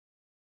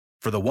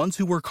For the ones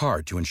who work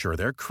hard to ensure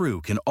their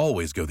crew can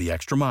always go the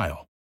extra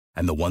mile,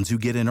 and the ones who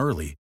get in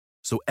early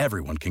so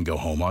everyone can go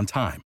home on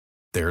time,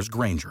 there's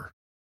Grainger,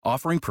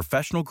 offering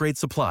professional-grade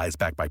supplies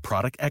backed by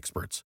product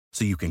experts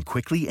so you can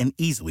quickly and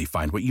easily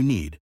find what you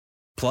need.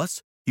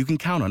 Plus, you can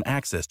count on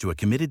access to a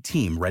committed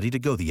team ready to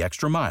go the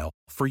extra mile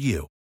for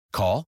you.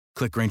 Call,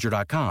 click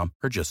Grainger.com,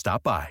 or just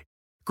stop by.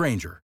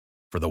 Grainger,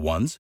 for the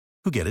ones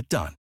who get it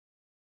done.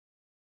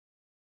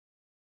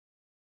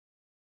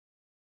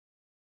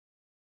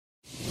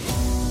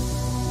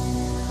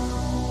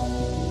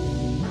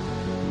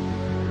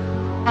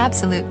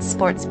 Absolute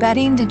sports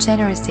betting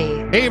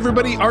degeneracy. Hey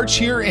everybody, Arch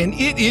here, and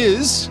it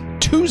is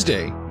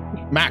Tuesday.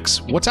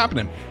 Max, what's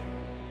happening?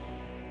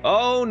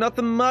 Oh,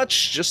 nothing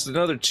much. Just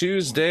another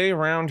Tuesday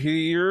around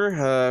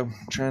here.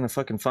 Trying to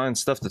fucking find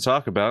stuff to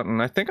talk about,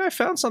 and I think I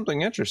found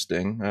something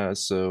interesting.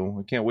 So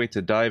I can't wait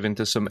to dive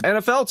into some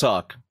NFL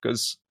talk,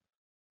 because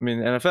I mean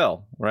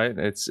NFL, right?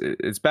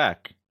 It's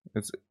back.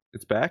 It's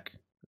back.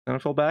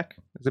 NFL back?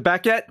 Is it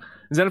back yet?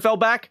 Is NFL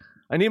back?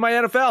 I need my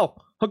NFL.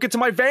 Hook it to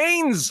my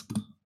veins.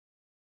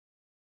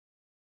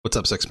 What's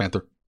up, Sex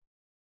Panther?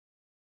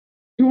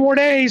 2 more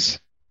days.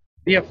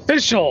 The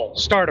official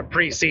start of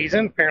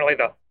preseason. Apparently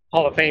the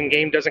Hall of Fame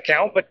game doesn't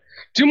count, but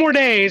 2 more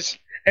days,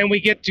 and we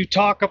get to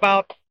talk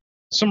about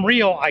some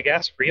real,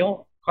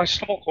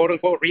 questionable,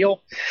 quote-unquote,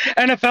 real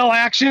NFL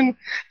action.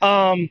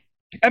 And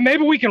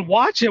maybe we can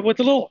watch it with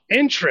a little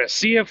interest,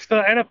 see if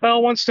the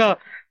NFL wants to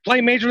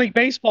play Major League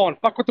Baseball and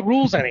fuck with the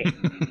rules any.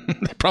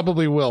 They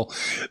probably will.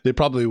 But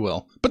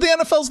the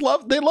NFL's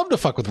love to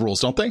fuck with rules,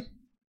 don't they?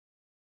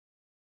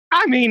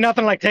 I mean,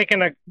 nothing like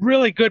taking a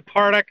really good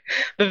product,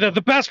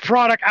 the best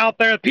product out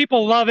there.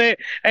 People love it,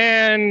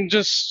 and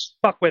just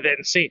fuck with it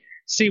and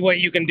see what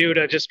you can do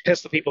to just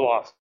piss the people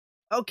off.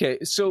 Okay,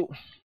 so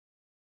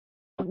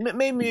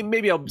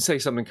maybe I'll say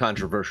something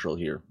controversial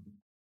here.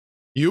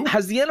 You?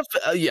 Has the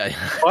NFL... yeah.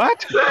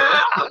 What?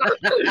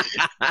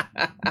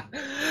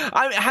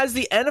 Has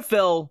the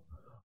NFL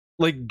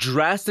like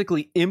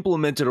drastically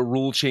implemented a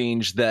rule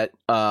change that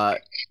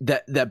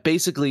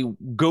basically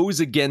goes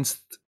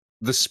against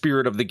the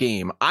spirit of the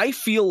game? I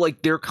feel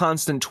like their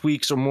constant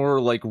tweaks are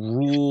more like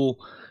rule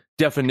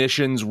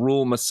definitions,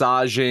 rule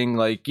massaging,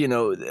 like, you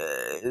know,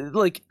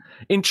 like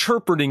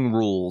interpreting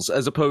rules,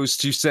 as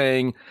opposed to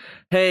saying,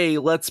 hey,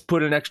 let's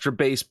put an extra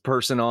base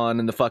person on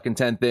in the fucking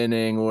 10th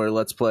inning, or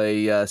let's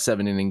play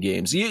 7-inning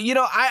games. You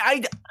know,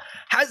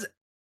 has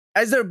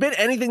there been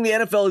anything the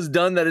NFL has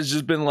done that has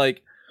just been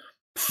like,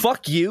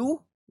 fuck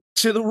you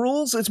to the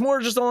rules? It's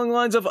more just along the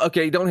lines of,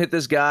 okay, don't hit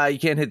this guy, you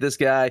can't hit this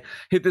guy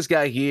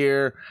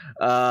here,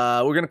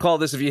 we're gonna call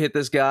this if you hit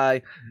this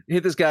guy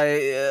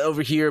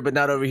over here but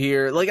not over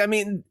here. Like, I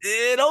mean,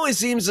 it always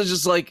seems to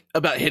just like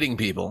about hitting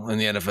people in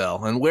the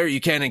NFL and where you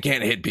can and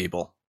can't hit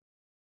people.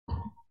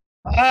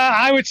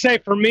 I would say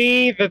for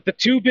me that the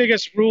 2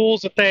 biggest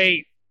rules that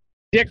they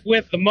dick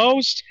with the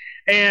most,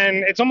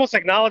 and it's almost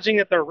acknowledging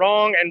that they're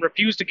wrong and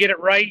refuse to get it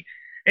right,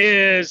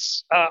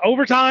 is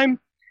overtime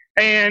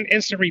and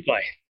instant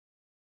replay.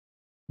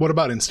 What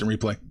about instant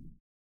replay?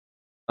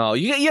 Oh,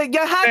 you had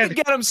to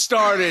get him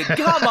started.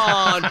 Come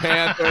on,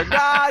 Panther.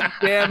 God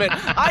damn it.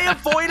 I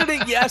avoided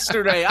it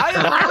yesterday. I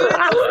avoided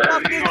the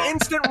fucking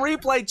instant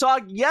replay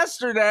talk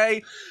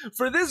yesterday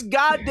for this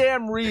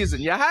goddamn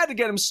reason. You had to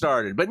get him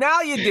started. But now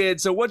you did,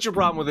 so what's your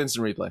problem with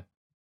instant replay?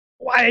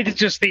 Why, it's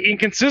just the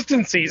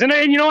inconsistencies. And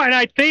you know, and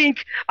I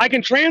think I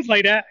can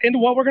translate that into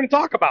what we're going to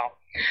talk about.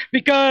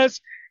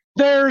 Because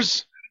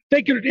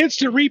they could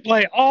instant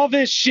replay all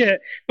this shit,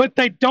 but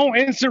they don't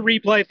instant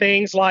replay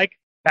things like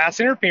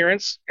pass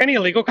interference and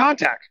illegal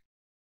contact.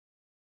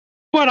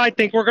 But I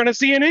think we're going to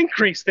see an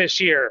increase this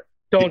year.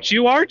 Don't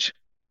you, Arch?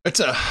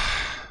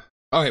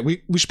 Okay,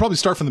 we should probably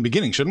start from the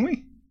beginning, shouldn't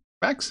we,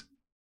 Max?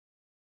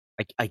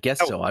 I guess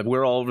so.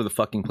 We're all over the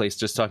fucking place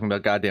just talking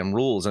about goddamn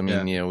rules. I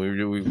mean, you know,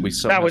 we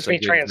saw that was me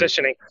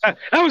transitioning.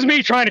 That was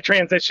me trying to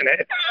transition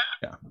it.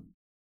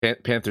 Yeah.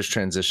 Panther's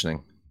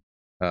transitioning.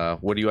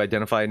 What do you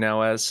identify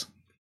now as?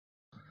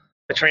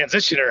 The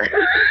transitioner.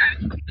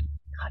 God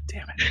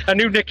damn it. A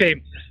new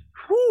nickname.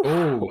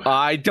 Ooh.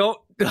 I don't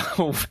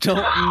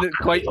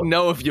quite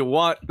know if you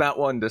want that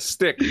one to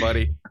stick,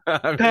 buddy.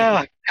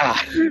 I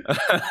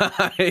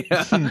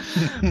mean,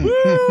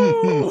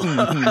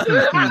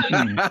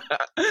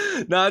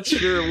 not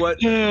sure what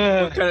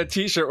kind of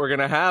t-shirt we're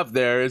gonna have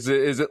there. Is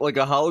it like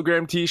a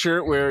hologram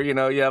t-shirt where, you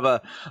know, you have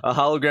a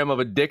hologram of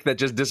a dick that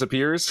just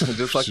disappears and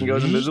just fucking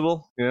goes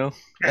invisible, you know?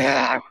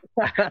 I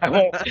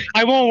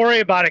won't worry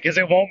about it because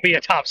it won't be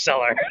a top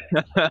seller.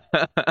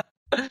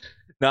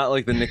 Not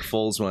like the Nick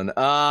Foles one.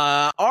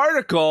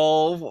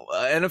 Article,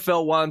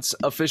 NFL wants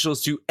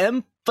officials to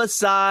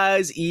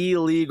emphasize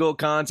illegal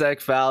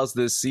contact fouls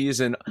this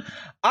season.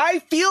 I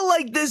feel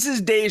like this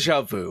is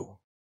deja vu.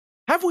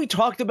 Have we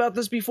talked about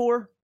this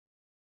before?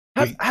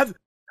 Have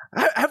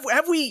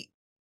we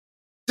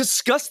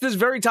discussed this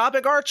very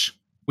topic, Arch?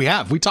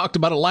 We talked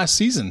about it last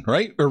season,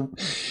 right? Or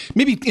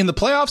maybe in the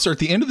playoffs or at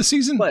the end of the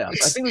season?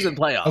 Playoffs. I think it was in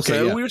playoffs. Okay,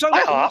 So yeah. we were talking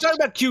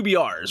about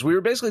QBRs. We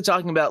were basically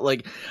talking about,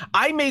 like,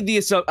 I made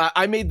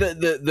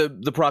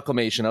the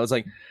proclamation. I was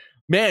like,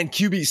 man,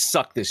 QBs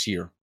suck this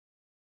year.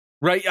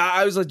 Right?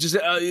 I was like, just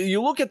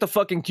you look at the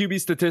fucking QB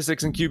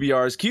statistics and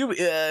QBRs.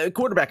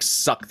 Quarterbacks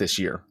suck this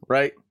year,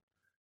 right?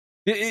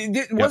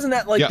 Wasn't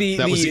that like the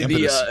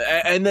impetus.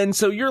 And then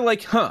so you're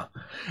like, huh?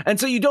 And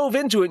so you dove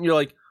into it and you're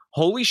like,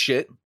 holy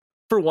shit!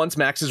 For once,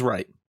 Max is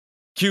right.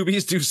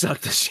 QBs do suck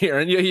this year,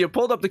 and you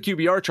pulled up the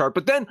QBR chart.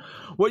 But then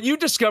what you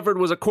discovered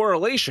was a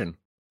correlation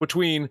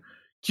between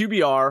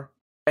QBR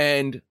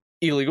and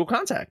illegal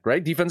contact,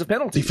 right? Defensive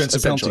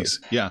penalties.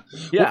 Yeah.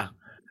 Yeah.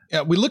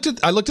 I looked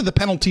at the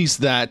penalties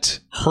that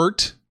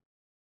hurt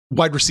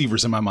wide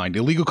receivers in my mind.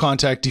 Illegal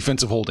contact,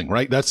 defensive holding,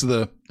 right? That's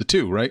the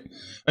two, right?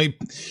 I mean,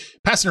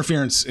 pass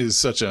interference is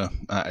such a,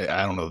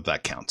 I don't know if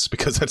that counts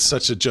because that's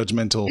such a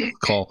judgmental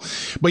call.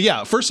 But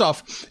yeah, first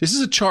off, this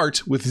is a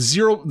chart with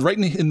zero right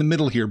in the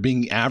middle here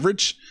being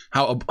average,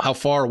 how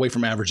far away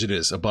from average it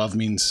is. Above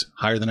means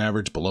higher than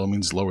average, below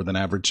means lower than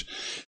average.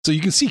 So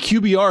you can see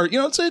QBR,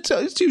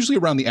 it's usually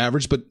around the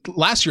average, but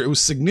last year it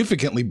was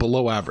significantly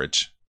below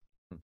average.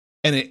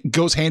 And it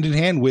goes hand in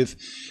hand with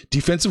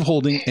defensive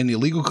holding and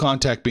illegal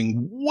contact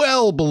being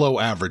well below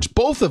average.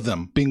 Both of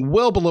them being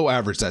well below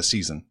average that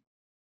season.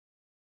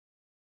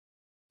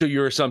 So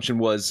your assumption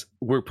was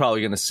we're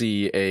probably going to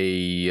see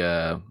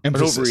an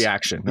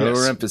overreaction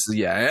or emphasis.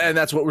 Yeah, and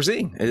that's what we're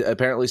seeing.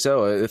 Apparently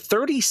so.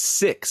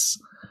 36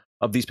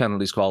 of these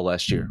penalties called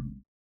last year.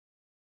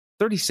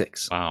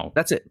 36. Wow.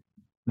 That's it.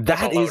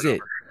 That is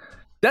it.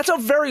 That's a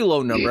very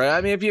low number. I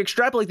mean, if you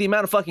extrapolate the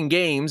amount of fucking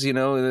games,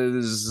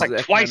 there's like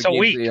twice a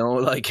week.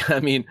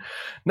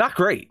 Not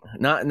great.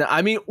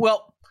 I mean,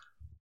 well,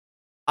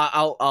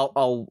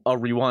 I'll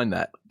rewind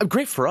that.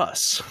 Great for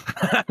us.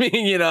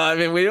 we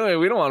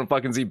don't want to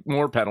fucking see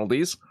more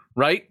penalties,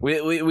 right?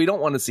 We don't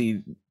want to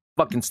see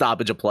fucking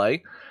stoppage of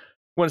play.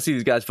 We want to see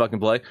these guys fucking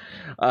play.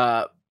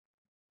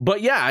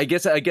 But yeah, I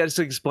guess it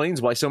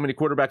explains why so many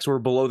quarterbacks were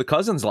below the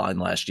Cousins line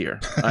last year.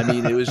 I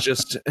mean,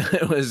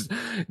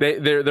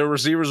 their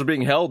receivers are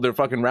being held, their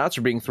fucking routes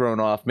are being thrown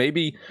off.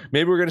 Maybe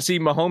we're going to see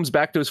Mahomes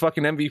back to his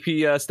fucking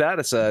MVP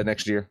status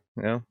next year.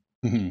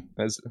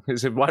 As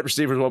his wide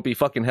receivers won't be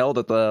fucking held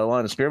at the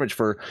line of scrimmage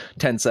for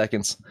 10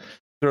 seconds.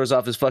 Throws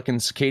off his fucking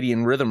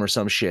circadian rhythm or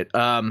some shit.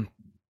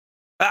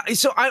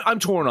 So I'm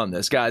torn on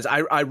this, guys.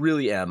 I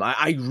really am.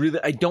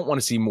 I don't want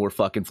to see more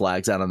fucking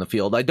flags out on the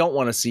field. I don't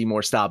want to see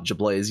more stoppage of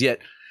plays. Yet,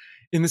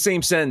 in the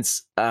same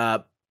sense,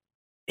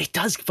 it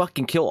does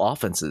fucking kill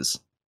offenses.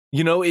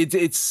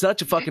 It's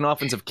such a fucking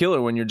offensive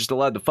killer when you're just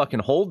allowed to fucking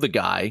hold the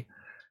guy,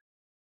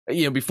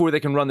 before they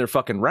can run their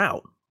fucking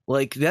route.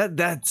 Like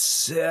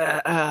that's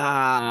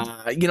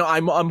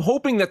I'm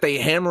hoping that they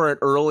hammer it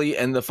early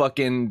and the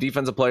fucking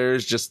defensive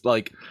players just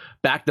like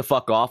back the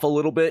fuck off a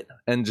little bit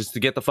and just to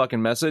get the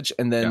fucking message,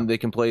 and then they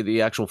can play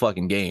the actual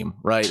fucking game,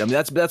 right? I mean,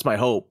 that's my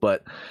hope.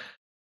 But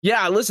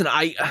yeah, listen,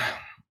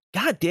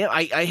 God damn,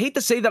 I hate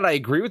to say that I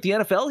agree with the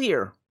NFL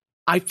here.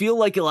 I feel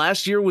like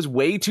last year was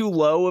way too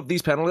low of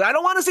these penalties. I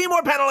don't want to see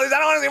more penalties. I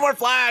don't want to see more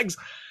flags.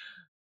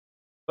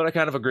 But I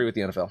kind of agree with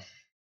the NFL.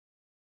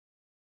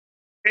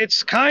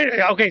 It's kind of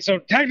okay. So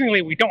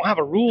technically, we don't have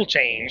a rule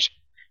change.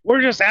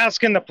 We're just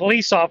asking the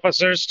police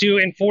officers to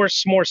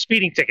enforce more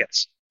speeding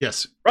tickets.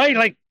 Yes. Right.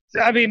 Like,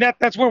 I mean,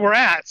 that's where we're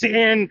at.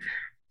 And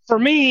for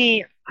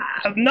me,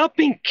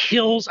 nothing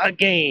kills a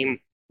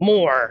game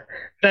more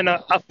than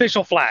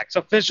official flags,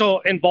 official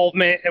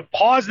involvement.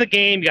 Pause the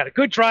game. You got a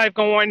good drive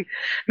going.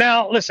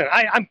 Now, listen,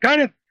 I'm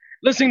kind of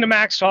listening to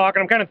Max talk,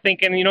 and I'm kind of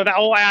thinking, that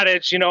old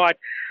adage,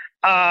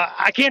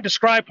 I can't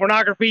describe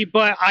pornography,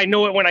 but I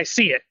know it when I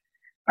see it.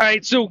 All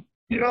right, so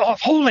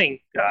holding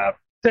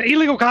the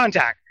illegal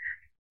contact.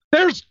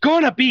 There's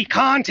going to be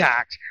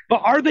contact,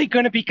 but are they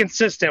going to be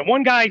consistent?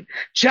 One guy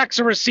checks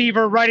a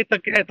receiver right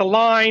at the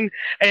line,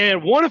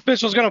 and one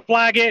official's going to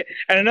flag it,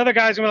 and another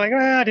guy's going to be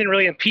like, I didn't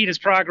really impede his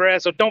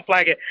progress, so don't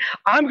flag it.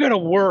 I'm going to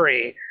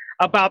worry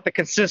about the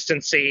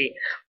consistency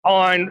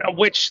on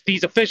which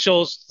these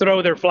officials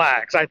throw their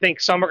flags. I think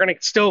some are going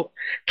to still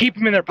keep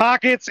them in their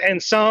pockets,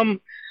 and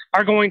some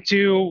are going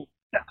to,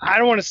 I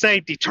don't want to say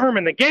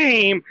determine the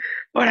game,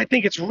 but I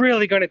think it's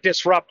really going to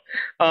disrupt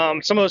some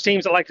of those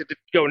teams that like to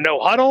go no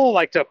huddle,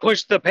 like to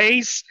push the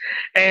pace,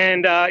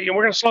 and we're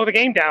going to slow the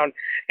game down.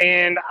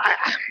 And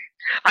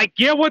I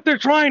get what they're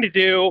trying to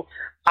do.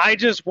 I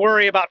just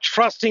worry about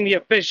trusting the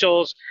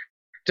officials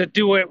to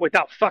do it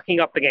without fucking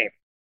up the game.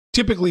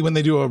 Typically, when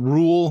they do a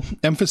rule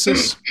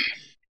emphasis,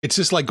 it's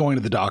just like going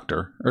to the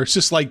doctor, or it's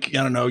just like,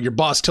 I don't know, your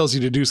boss tells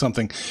you to do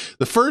something.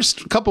 The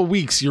first couple of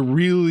weeks, you're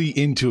really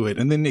into it.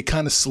 And then it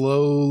kind of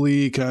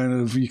slowly you kind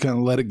of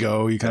let it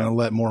go. You kind of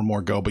let more and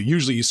more go. But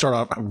usually you start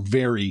off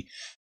very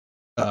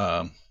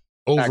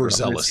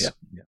overzealous. Yeah.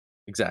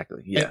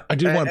 Exactly. Yeah. And I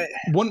do want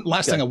one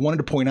last thing I wanted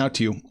to point out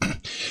to you.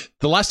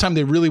 The last time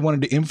they really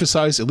wanted to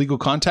emphasize illegal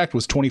contact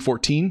was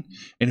 2014.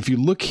 And if you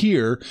look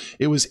here,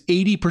 it was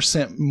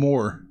 80%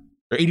 more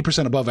or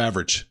 80% above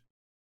average.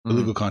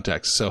 illegal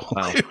contacts. So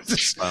Wow.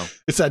 Wow.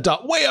 it's that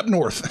dot way up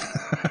north.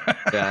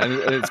 Yeah,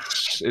 and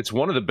it's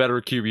one of the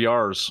better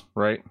QBRs,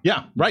 right?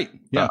 Yeah, right.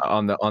 Yeah,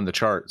 on the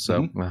chart.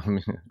 So I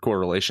mean,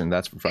 correlation,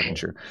 that's for fucking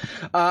sure.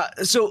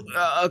 So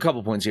a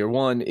couple points here.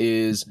 One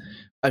is,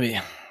 I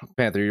mean,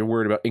 Panther, you're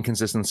worried about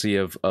inconsistency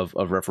of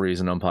referees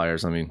and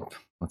umpires. I mean,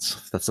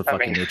 that's the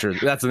fucking nature.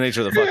 That's the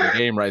nature of the fucking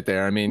game right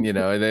there. I mean, you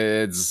know,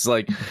 it's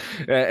like,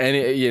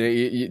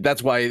 and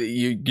that's why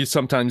you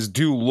sometimes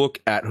do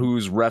look at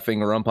who's reffing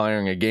or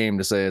umpiring a game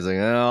to say, it's like,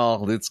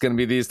 oh, it's going to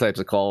be these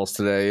types of calls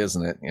today,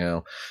 isn't it? You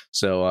know,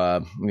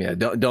 so yeah,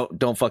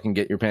 don't fucking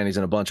get your panties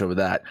in a bunch over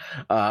that.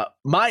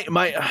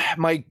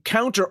 My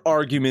counter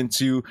argument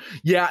to,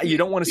 yeah, you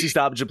don't want to see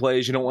stoppage of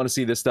plays, you don't want to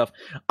see this stuff.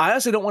 I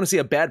also don't want to see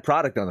a bad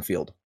product on the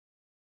field.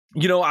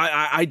 You know,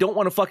 I don't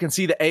want to fucking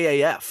see the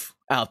AAF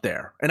out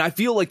there, and I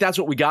feel like that's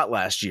what we got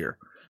last year.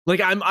 Like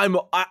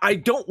I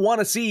don't want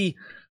to see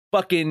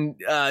fucking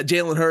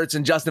Jalen Hurts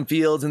and Justin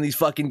Fields and these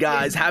fucking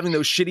guys having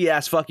those shitty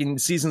ass fucking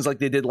seasons like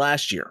they did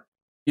last year.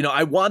 You know,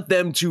 I want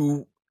them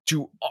to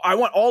I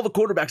want all the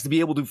quarterbacks to be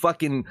able to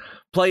fucking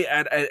play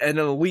at an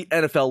elite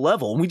NFL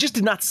level, and we just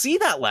did not see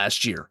that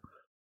last year.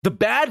 The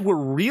bad were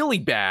really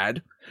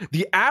bad,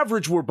 the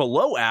average were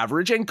below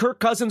average, and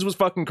Kirk Cousins was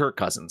fucking Kirk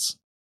Cousins.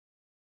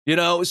 You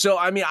know, so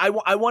I mean,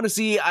 I want to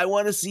see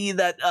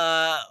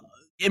that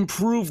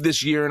improve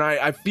this year, and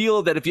I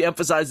feel that if you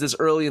emphasize this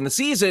early in the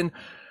season,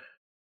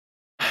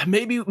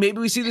 maybe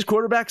we see these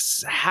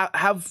quarterbacks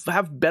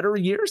have better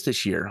years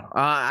this year.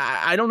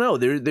 I don't know.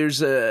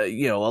 There's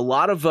a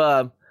lot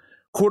of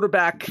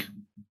quarterback,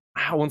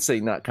 I won't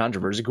say not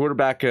controversy,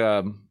 quarterback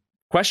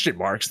question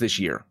marks this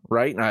year,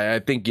 right? And I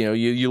think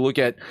you look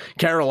at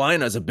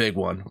Carolina as a big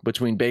one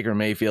between Baker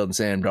Mayfield and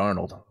Sam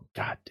Darnold.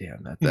 God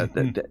damn,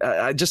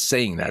 that just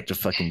saying that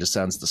just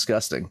sounds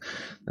disgusting.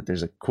 That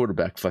there's a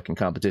quarterback fucking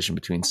competition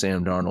between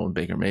Sam Darnold and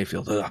Baker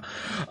Mayfield.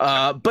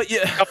 But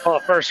yeah,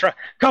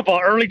 couple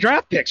of early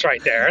draft picks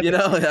right there. You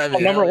know, I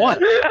mean, number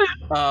one.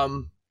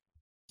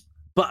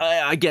 But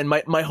again,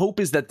 my hope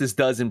is that this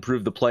does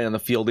improve the play on the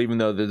field, even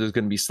though there's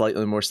going to be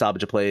slightly more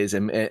stoppage of plays.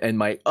 And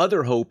my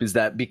other hope is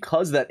that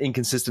because of that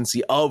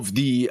inconsistency of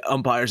the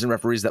umpires and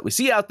referees that we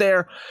see out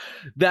there,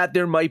 that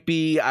there might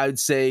be, I would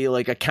say,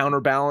 like a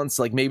counterbalance.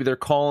 Like maybe they're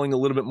calling a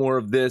little bit more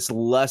of this,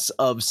 less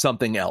of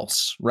something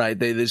else, right?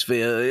 They just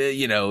feel,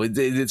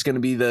 it's going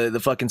to be the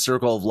fucking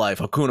circle of life,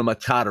 Hakuna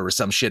Matata or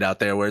some shit out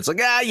there where it's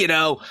like,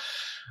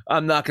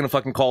 I'm not going to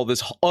fucking call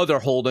this other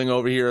holding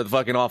over here the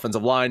fucking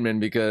offensive lineman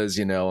because,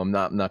 I'm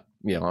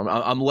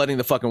I'm letting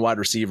the fucking wide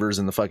receivers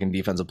and the fucking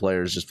defensive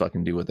players just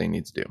fucking do what they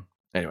need to do.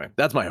 Anyway,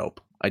 that's my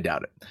hope. I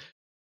doubt it.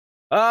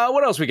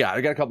 What else we got?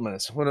 I got a couple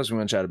minutes. What else we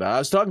want to chat about? I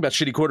was talking about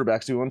shitty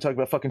quarterbacks. Do we want to talk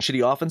about fucking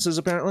shitty offenses,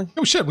 apparently?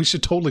 We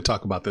should totally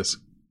talk about this.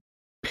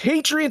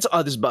 Patriots,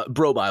 this is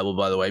Bro Bible,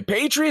 by the way.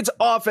 Patriots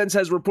offense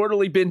has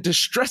reportedly been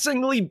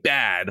distressingly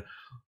bad.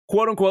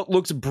 Quote unquote,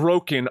 looks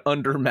broken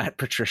under Matt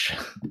Patricia.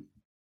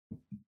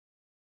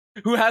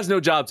 Who has no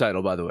job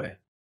title, by the way.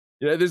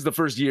 Yeah, this is the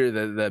first year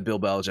that Bill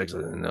Belichick said,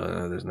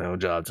 no, there's no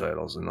job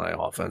titles in my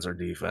offense or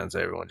defense.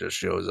 Everyone just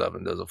shows up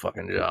and does a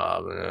fucking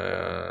job.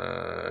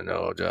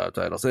 No job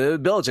titles.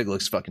 Belichick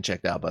looks fucking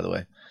checked out, by the way.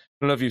 I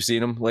don't know if you've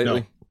seen him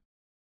lately. No.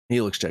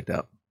 He looks checked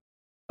out.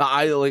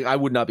 I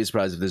would not be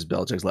surprised if this is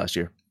Belichick's last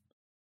year.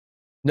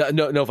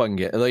 No fucking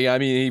get. Like, I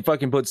mean, he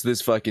fucking puts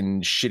this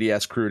fucking shitty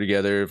ass crew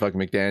together. Fucking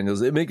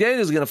McDaniels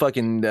is gonna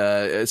fucking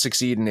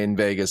succeed in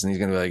Vegas, and he's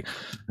gonna be like,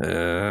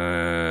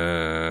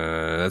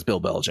 that's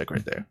Bill Belichick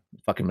right there.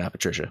 Fucking Matt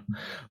Patricia.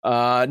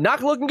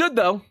 Not looking good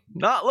though.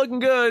 Not looking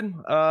good.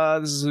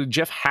 This is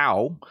Jeff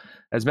Howe,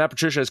 as Matt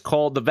Patricia has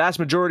called the vast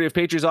majority of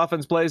Patriots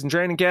offense plays in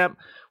training camp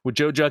with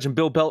Joe Judge and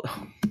Bill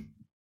Belichick.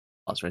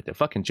 Pause right there.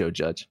 Fucking Joe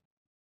Judge.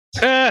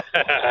 One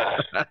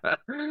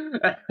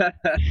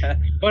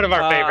of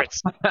our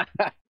favorites.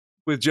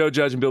 With Joe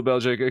Judge and Bill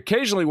Belichick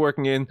occasionally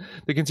working in,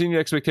 the continued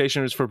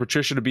expectation is for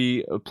Patricia to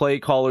be a play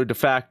caller de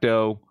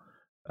facto,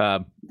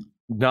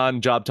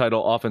 non-job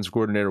title offensive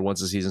coordinator once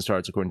the season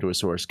starts, according to a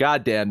source.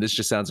 God damn, this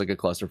just sounds like a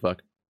clusterfuck.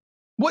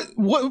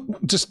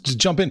 What? Just to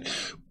jump in,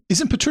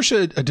 isn't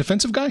Patricia a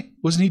defensive guy?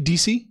 Wasn't he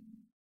DC?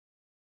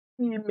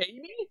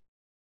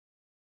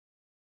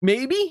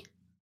 Maybe.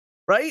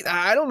 Right?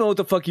 I don't know what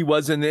the fuck he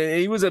was, and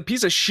he was a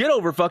piece of shit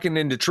over fucking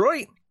in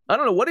Detroit. I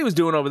don't know what he was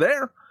doing over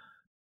there.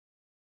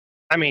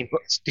 I mean,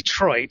 it's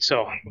Detroit,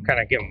 so we'll kind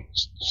of give him a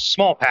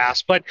small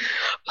pass, but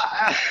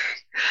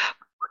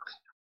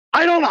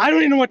I don't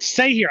even know what to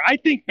say here. I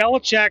think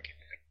Belichick,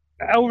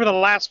 over the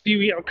last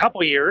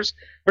couple of years,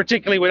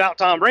 particularly without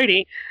Tom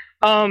Brady,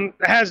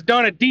 has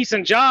done a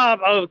decent job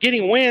of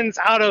getting wins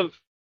out of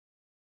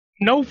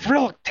no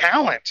real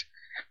talent.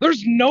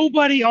 There's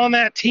nobody on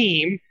that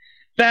team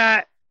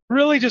that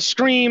really just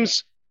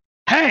screams,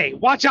 hey,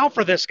 watch out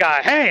for this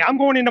guy. Hey, I'm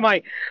going into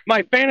my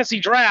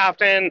fantasy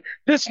draft, and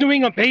this New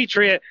England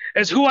Patriot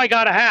is who I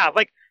got to have.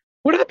 Like,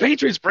 what are the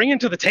Patriots bringing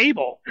to the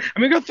table? I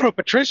mean, we're going to throw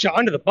Patricia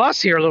under the bus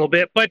here a little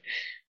bit, but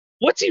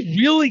what's he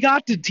really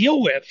got to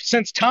deal with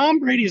since Tom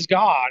Brady's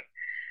gone?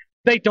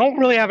 They don't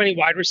really have any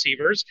wide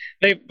receivers.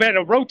 They've been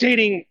a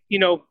rotating,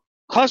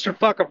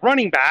 clusterfuck of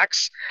running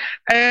backs.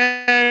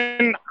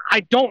 And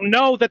I don't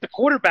know that the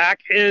quarterback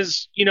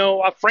is,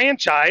 a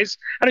franchise.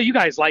 I know you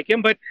guys like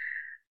him, but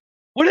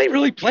what are they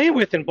really playing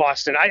with in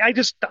Boston?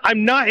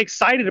 I'm not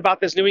excited about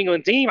this New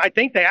England team. I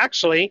think they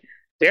actually,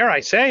 dare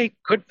I say,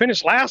 could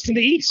finish last in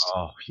the East.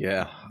 Oh,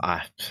 yeah.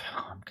 I'm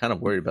kind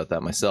of worried about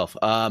that myself.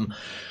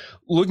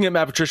 Looking at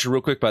Matt Patricia real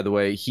quick, by the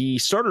way, he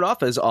started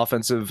off as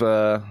offensive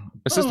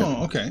assistant.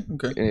 Oh, okay.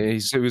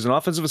 He was an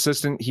offensive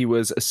assistant. He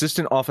was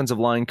assistant offensive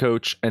line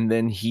coach. And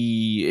then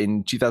he,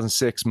 in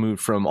 2006,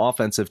 moved from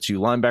offensive to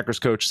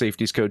linebackers coach,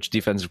 safeties coach,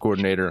 defensive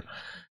coordinator,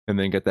 and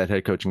then got that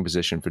head coaching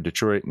position for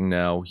Detroit. And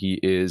now he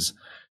is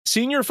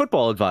senior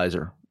football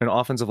advisor and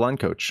offensive line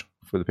coach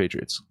for the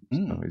Patriots.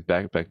 So he's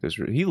back this.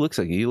 He looks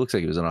like he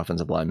was an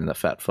offensive lineman, that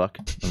fat fuck.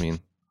 I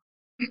mean,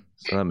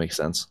 so that makes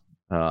sense.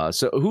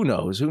 So who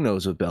knows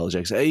with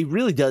Belichick? He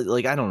really does.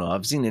 Like, I don't know.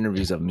 I've seen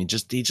interviews of him. He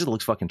just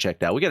looks fucking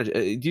checked out. We got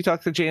to, do you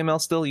talk to JML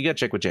still? You got to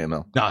check with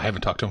JML. No, I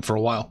haven't talked to him for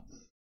a while.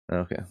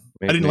 Okay.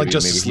 I didn't like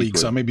Justice League,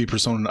 so I may be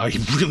Persona. I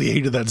really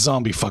hated that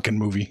zombie fucking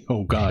movie.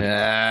 Oh, God.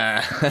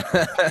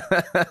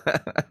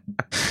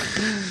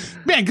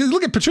 Man,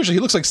 look at Patricia. He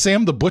looks like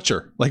Sam the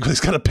Butcher. Like, he's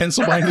got a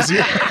pencil behind his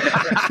ear.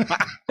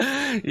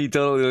 He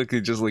totally looked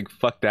just like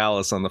fucked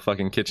Alice on the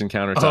fucking kitchen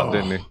countertop,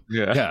 didn't he?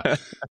 Yeah.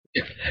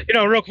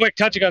 Real quick,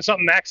 touching on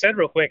something Max said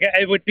real quick,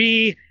 it would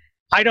be,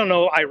 I don't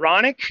know,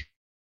 ironic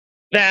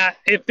that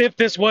if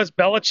this was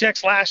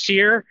Belichick's last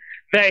year,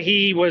 that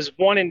he was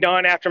one and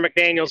done after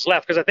McDaniels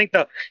left. Because I think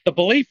the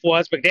belief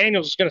was McDaniels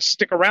was going to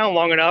stick around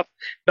long enough.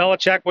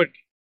 Belichick would,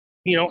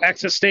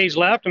 exit stage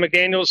left, and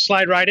McDaniels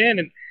slide right in.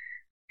 And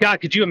God,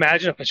 could you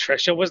imagine if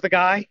Patricia was the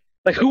guy?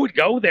 Like, who would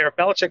go there if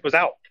Belichick was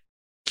out?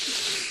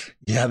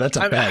 Yeah, that's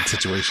a bad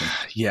situation.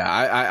 Yeah,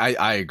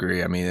 I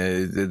agree. I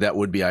mean, that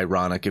would be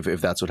ironic if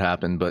that's what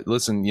happened. But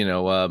listen,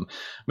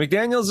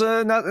 McDaniel's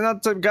not the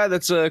type of guy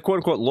that's quote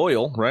unquote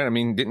loyal, right? I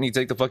mean, didn't he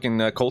take the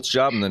fucking Colts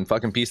job and then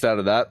fucking pieced out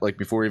of that like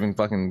before even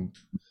fucking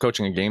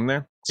coaching a game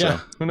there? So, yeah.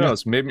 Who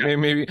knows? Yeah.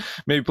 Maybe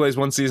plays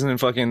one season in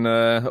fucking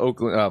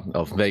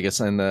Oakland, Vegas,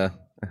 and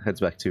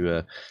heads back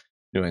to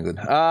New England.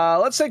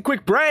 Let's take a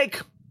quick break.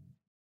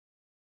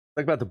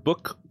 Talk about the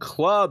book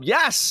club.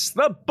 Yes,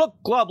 the book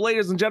club,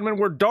 ladies and gentlemen,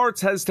 where darts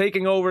has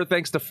taken over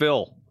thanks to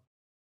Phil.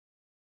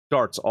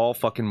 Darts all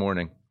fucking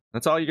morning.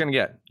 That's all you're going to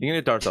get. You're going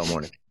to get darts all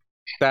morning.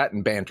 That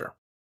and banter.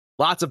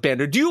 Lots of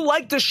banter. Do you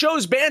like the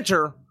show's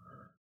banter?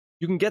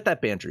 You can get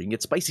that banter. You can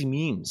get spicy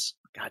memes.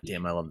 God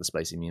damn, I love the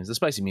spicy memes. The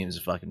spicy memes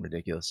are fucking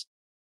ridiculous.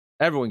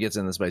 Everyone gets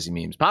in the spicy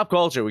memes. Pop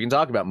culture, we can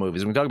talk about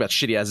movies. We can talk about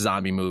shitty-ass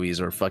zombie movies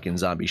or fucking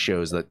zombie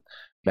shows that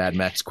Mad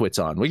Max quits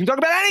on. We can talk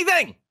about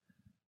anything!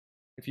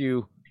 If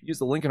you use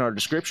the link in our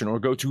description or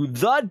go to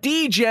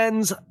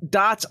thedgens.net.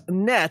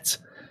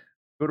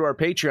 Go to our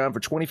Patreon for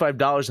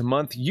 $25 a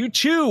month. You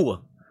too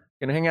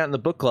can hang out in the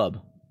book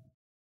club.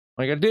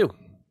 All you got to do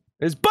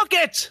is book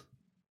it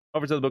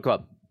over to the book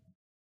club.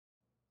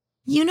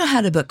 You know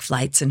how to book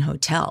flights and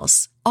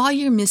hotels. All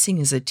you're missing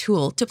is a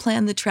tool to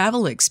plan the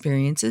travel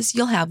experiences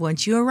you'll have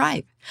once you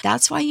arrive.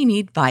 That's why you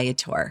need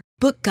Viator.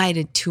 Book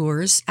guided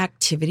tours,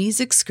 activities,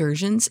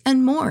 excursions,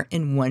 and more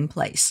in one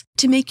place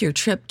to make your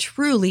trip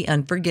truly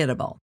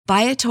unforgettable.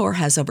 Viator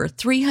has over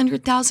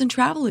 300,000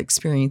 travel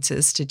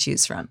experiences to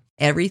choose from.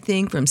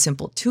 Everything from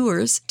simple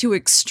tours to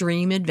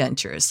extreme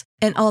adventures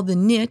and all the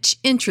niche,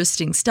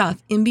 interesting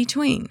stuff in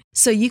between.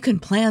 So you can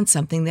plan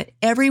something that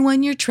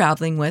everyone you're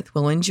traveling with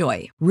will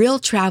enjoy. Real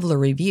traveler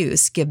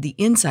reviews give the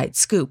inside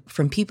scoop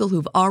from people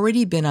who've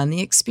already been on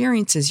the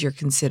experiences you're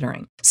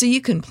considering. So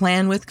you can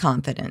plan with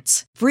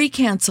confidence. Free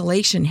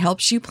cancellation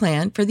helps you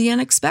plan for the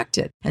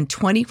unexpected. And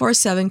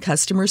 24/7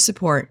 customer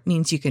support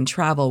means you can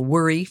travel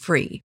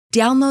worry-free.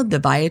 Download the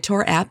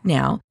Viator app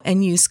now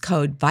and use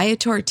code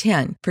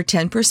Viator10 for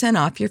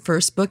 10% off your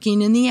first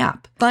booking in the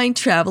app. Find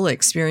travel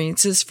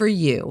experiences for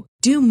you.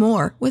 Do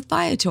more with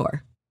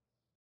Viator.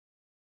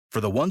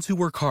 For the ones who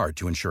work hard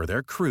to ensure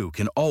their crew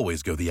can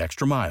always go the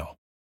extra mile,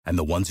 and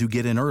the ones who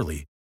get in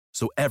early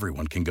so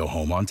everyone can go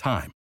home on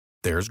time,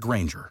 there's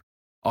Grainger,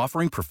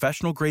 offering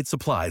professional-grade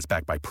supplies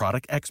backed by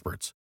product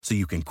experts so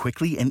you can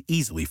quickly and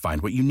easily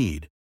find what you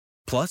need.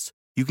 Plus,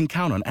 you can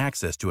count on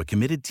access to a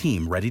committed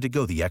team ready to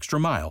go the extra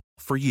mile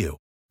for you.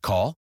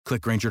 Call,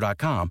 click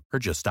Grainger.com, or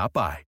just stop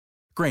by.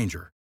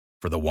 Grainger,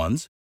 for the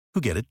ones who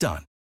get it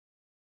done.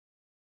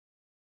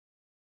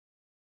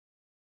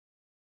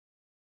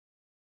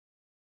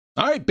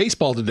 All right,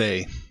 baseball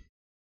today.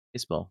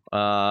 Baseball.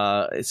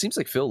 It seems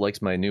like Phil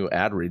likes my new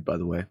ad read, by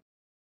the way.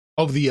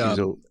 Of the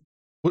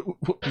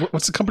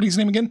what's the company's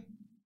name again?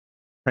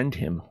 Trend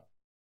Him.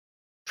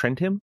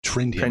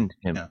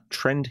 Yeah.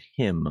 Trend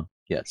Him.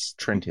 Yes,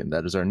 Trend Him.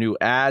 That is our new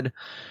ad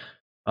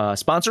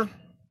sponsor.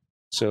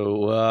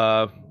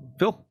 So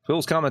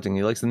Phil's commenting.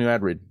 He likes the new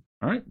ad read.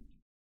 All right.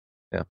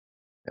 Yeah.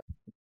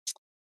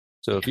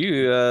 So if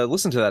you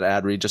listened to that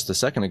ad read just a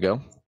second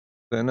ago,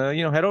 then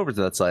head over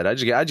to that site. I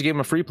just gave him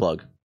a free plug.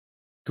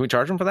 Can we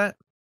charge him for that?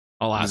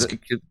 I'll ask.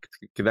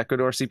 Could that go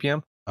to our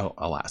CPM? Oh,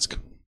 I'll ask.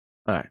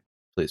 All right.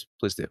 Please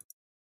do.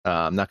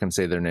 I'm not going to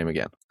say their name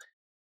again.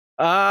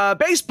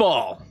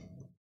 Baseball.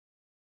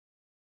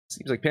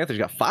 Seems like Panthers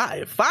got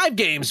five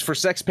games for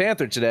Sex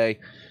Panther today.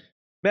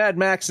 Mad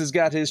Max has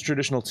got his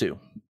traditional 2,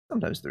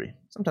 sometimes 3.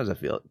 Sometimes I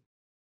feel it.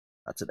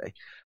 Not today.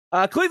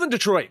 Cleveland,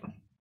 Detroit.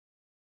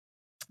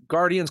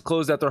 Guardians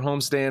closed out their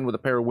homestand with a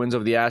pair of wins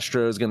over the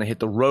Astros. Going to hit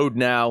the road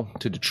now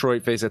to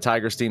Detroit, face a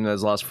Tigers team that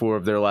has lost 4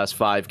 of their last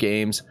 5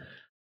 games.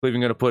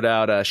 Cleveland going to put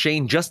out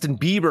Shane Justin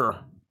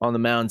Bieber on the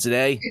mound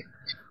today.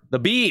 The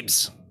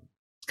Biebs.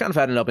 It's kind of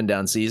had an up and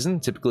down season,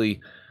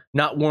 typically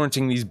not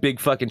warranting these big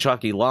fucking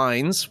chalky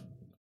lines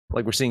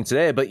like we're seeing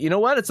today. But you know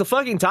what? It's the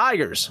fucking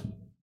Tigers.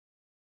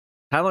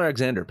 Tyler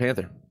Alexander,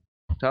 Panther.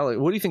 Tyler,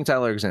 what do you think,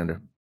 Tyler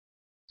Alexander?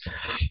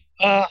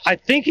 I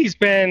think he's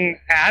been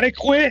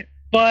adequate,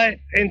 but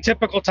in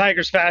typical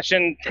Tigers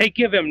fashion, they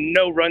give him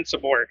no run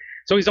support.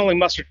 So he's only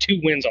mustered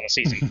 2 wins on the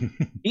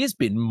season. He has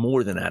been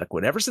more than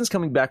adequate. Ever since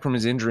coming back from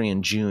his injury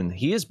in June,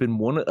 he has been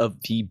one of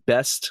the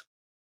best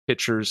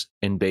pitchers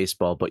in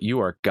baseball, but you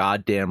are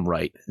goddamn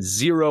right.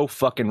 0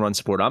 fucking run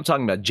support. I'm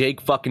talking about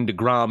Jake fucking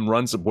DeGrom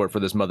run support for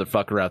this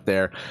motherfucker out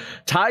there.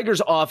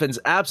 Tigers offense,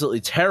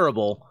 absolutely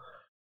terrible.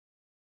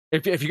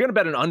 If you're going to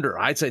bet an under,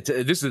 I'd say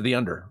this is the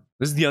under.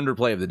 This is the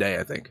underplay of the day,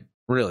 I think.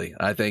 Really.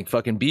 I think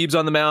fucking Biebs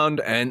on the mound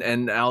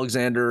and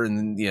Alexander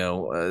and,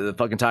 the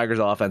fucking Tigers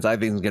offense, I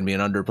think is going to be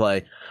an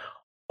underplay.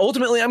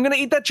 Ultimately, I'm going to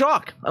eat that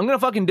chalk. I'm going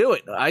to fucking do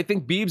it. I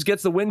think Biebs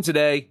gets the win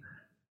today.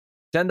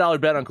 $10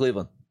 bet on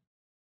Cleveland.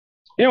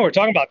 We're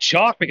talking about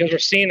chalk because we're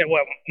seeing it,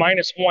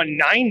 minus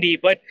 190.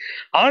 But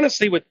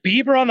honestly, with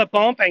Bieber on the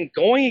bump and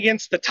going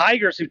against the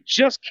Tigers who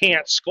just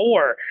can't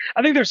score,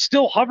 I think they're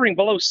still hovering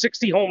below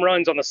 60 home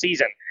runs on the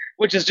season,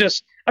 which is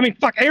just,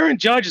 Aaron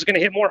Judge is going to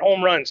hit more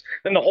home runs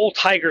than the whole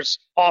Tigers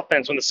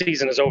offense when the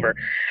season is over.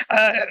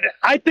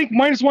 I think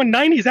minus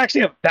 190 is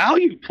actually a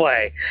value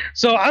play.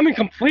 So I'm in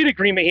complete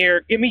agreement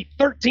here. Give me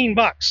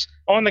 $13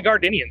 on the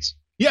Gardenians.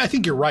 Yeah, I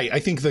think you're right. I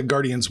think the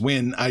Guardians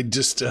win. I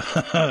just,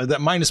 that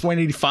minus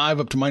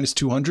 185 up to minus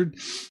 200,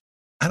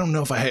 I don't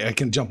know if I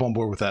can jump on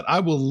board with that.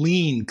 I will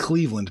lean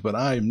Cleveland, but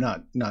I'm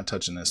not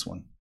touching this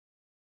one.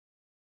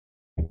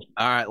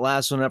 All right,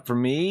 last one up for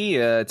me,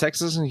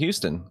 Texas and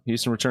Houston.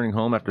 Houston returning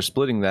home after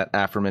splitting that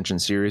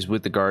aforementioned series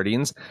with the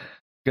Guardians.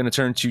 Going to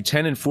turn to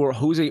 10-4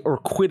 Jose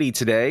Urquidy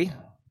today.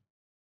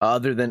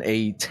 Other than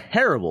a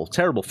terrible,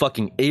 terrible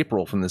fucking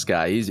April from this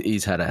guy,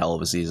 he's had a hell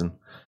of a season.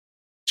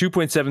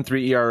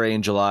 2.73 ERA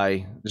in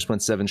July. Just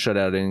went 7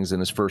 shutout innings in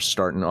his first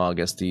start in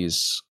August.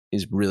 He's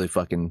really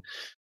fucking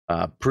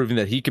proving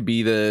that he could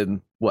be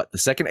the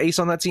second ace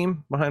on that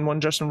team behind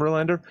one Justin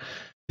Verlander.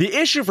 The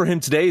issue for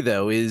him today,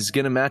 though, is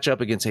going to match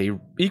up against a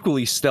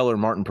equally stellar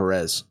Martin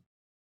Perez.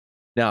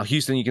 Now,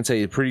 Houston, you can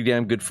say a pretty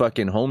damn good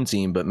fucking home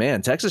team, but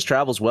man, Texas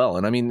travels well.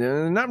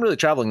 And not really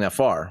traveling that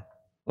far.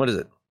 What is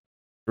it?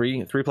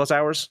 3+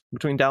 hours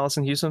between Dallas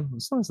and Houston?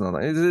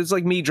 It's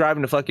like me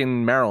driving to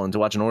fucking Maryland to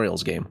watch an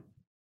Orioles game.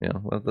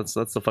 That's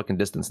the fucking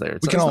distance there.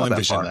 We can all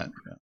envision that.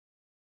 Yeah.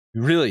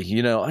 Really,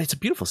 it's a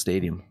beautiful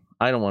stadium.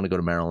 I don't want to go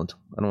to Maryland.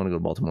 I don't want to go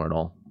to Baltimore at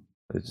all.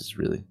 It's just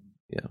really,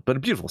 but a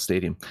beautiful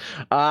stadium.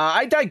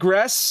 I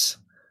digress.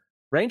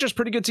 Rangers,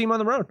 pretty good team on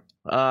the road.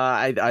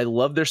 I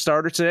love their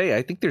starter today.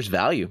 I think there's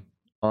value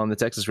on the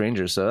Texas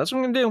Rangers, so that's what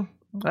I'm going to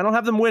do. I don't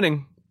have them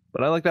winning,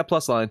 but I like that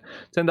plus line.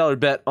 $10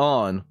 bet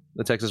on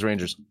the Texas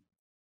Rangers.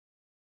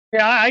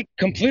 Yeah, I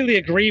completely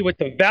agree with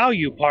the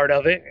value part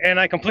of it, and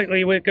I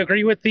completely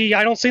agree with the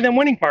I don't see them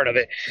winning part of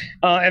it.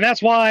 And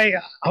that's why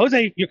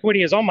Jose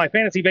Urquidy is on my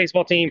fantasy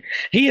baseball team.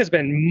 He has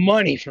been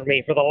money for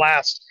me for the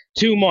last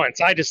 2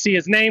 months. I just see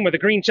his name with a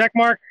green check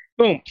mark.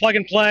 Boom, plug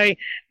and play.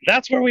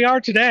 That's where we are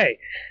today.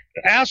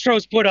 The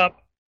Astros put up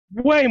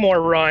way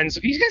more runs.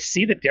 You guys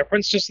see the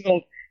difference just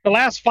in the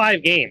last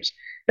 5 games.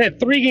 They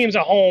had 3 games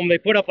at home. They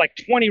put up like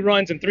 20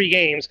 runs in 3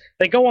 games.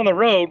 They go on the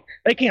road.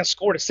 They can't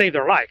score to save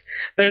their life.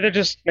 They're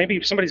just,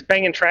 maybe somebody's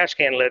banging trash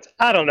can lids.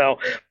 I don't know.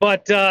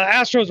 But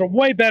Astros are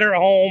way better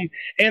at home.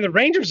 And the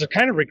Rangers have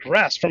kind of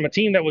regressed from a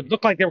team that would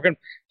look like they were going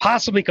to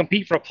possibly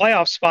compete for a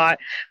playoff spot.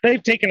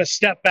 They've taken a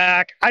step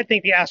back. I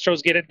think the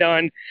Astros get it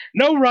done.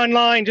 No run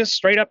line, just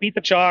straight up eat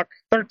the chalk.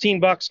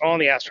 $13 on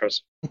the Astros.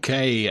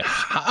 Okay.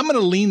 I'm going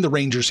to lean the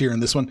Rangers here in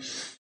this one.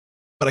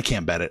 But I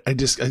can't bet it. I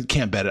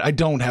can't bet it. I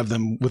don't have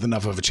them with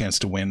enough of a chance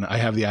to win. I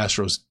have the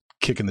Astros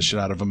kicking the shit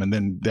out of them, and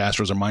then the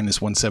Astros are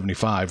minus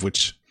 175,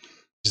 which I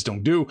just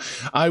don't do.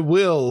 I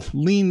will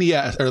lean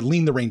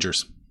the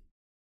Rangers.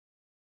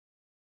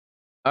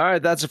 All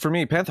right, that's it for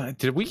me. Panther,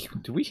 did we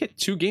hit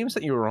 2 games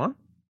that you were on?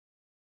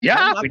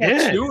 Yeah, we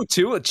did.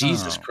 Two?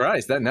 Jesus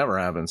Christ, that never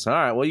happens. All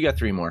right, well, you got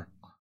 3 more.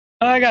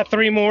 I got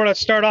 3 more. Let's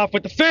start off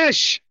with the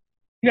fish.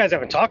 You guys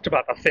haven't talked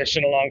about the fish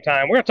in a long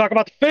time. We're going to talk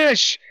about the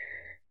fish.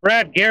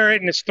 Brad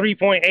Garrett and his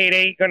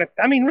 3.88,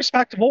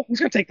 respectable. He's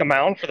going to take the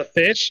mound for the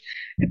fish.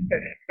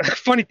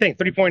 Funny thing,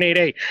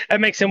 3.88.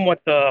 That makes him,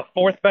 the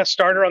 4th best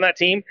starter on that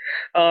team?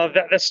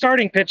 The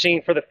starting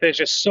pitching for the fish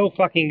is so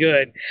fucking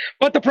good.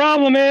 But the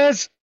problem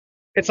is,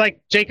 it's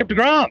like Jacob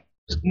DeGrom.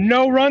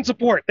 no run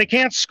support. They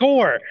can't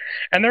score.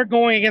 And they're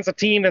going against a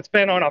team that's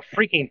been on a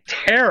freaking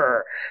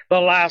terror the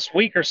last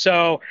week or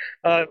so.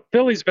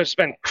 Phillies have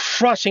been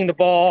crushing the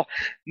ball.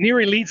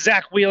 Neary leads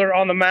Zach Wheeler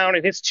on the mound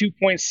and hits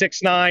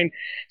 2.69.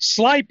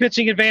 Slight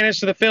pitching advantage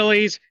to the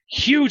Phillies.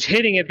 Huge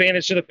hitting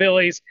advantage to the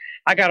Phillies.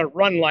 I got to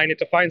run line it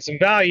to find some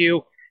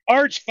value.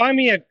 Arch, find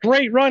me a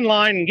great run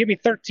line and give me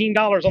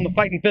 $13 on the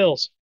Fighting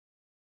Phils.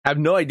 I have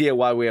no idea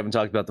why we haven't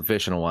talked about the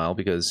Fish in a while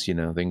because, they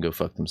can go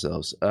fuck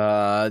themselves.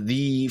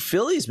 The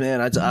Phillies, man,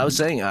 I was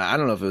saying, I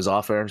don't know if it was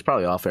off air. It's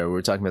probably off air. We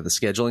were talking about the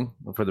scheduling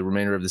for the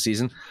remainder of the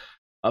season.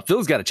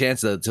 Phillies got a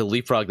chance to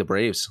leapfrog the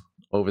Braves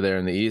over there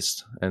in the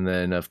East. And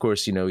then, of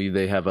course,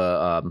 they have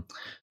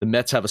the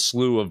Mets have a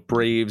slew of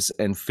Braves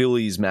and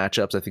Phillies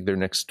matchups. I think their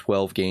next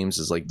 12 games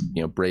is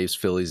Braves,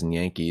 Phillies, and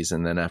Yankees.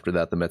 And then after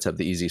that, the Mets have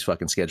the easiest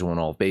fucking schedule in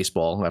all of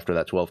baseball after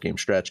that 12-game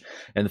stretch.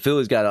 And the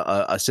Phillies got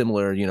a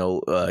similar,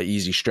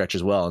 easy stretch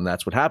as well. And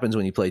that's what happens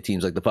when you play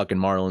teams like the fucking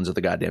Marlins or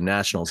the goddamn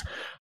Nationals.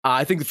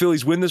 I think the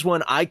Phillies win this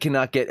one. I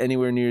cannot get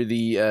anywhere near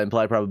the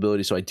implied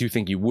probability, so I do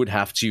think you would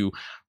have to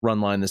run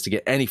line this to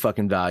get any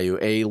fucking value.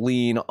 A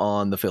lean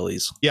on the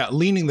Phillies. Yeah,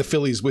 leaning the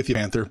Phillies with you,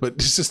 Panther, but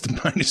it's just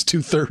the minus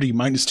 230,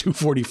 minus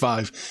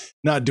 245.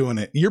 Not doing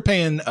it. You're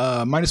paying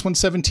minus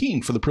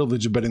 117 for the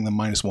privilege of betting them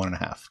minus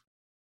 1.5.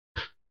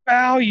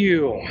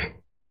 Value.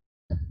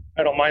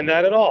 I don't mind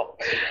that at all.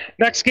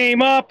 Next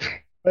game up,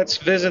 let's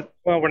visit.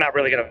 Well, we're not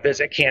really going to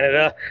visit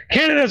Canada.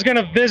 Canada's going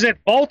to visit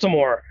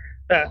Baltimore.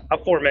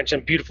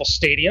 Aforementioned beautiful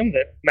stadium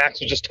that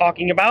Max was just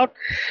talking about.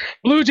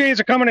 Blue Jays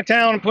are coming to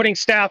town and putting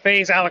staff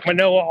ace Alek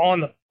Manoah on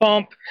the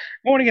bump.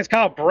 Going against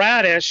Kyle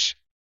Bradish,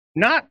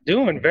 not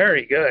doing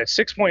very good.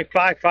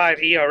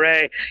 6.55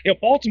 ERA.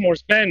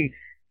 Baltimore's been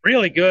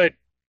really good,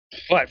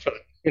 for the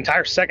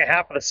entire second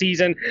half of the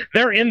season.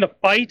 They're in the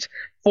fight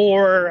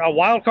for a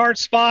wild card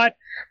spot,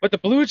 but the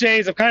Blue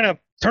Jays have kind of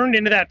turned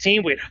into that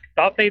team we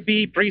thought they'd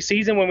be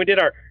preseason when we did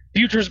our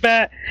futures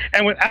bet.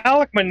 And with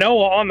Alek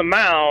Manoah on the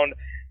mound,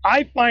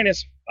 I find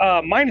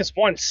minus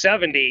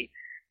 170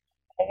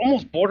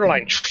 almost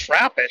borderline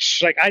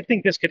trappish. I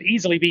think this could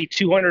easily be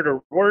 200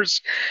 or worse.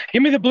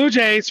 Give me the Blue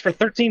Jays for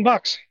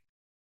 $13.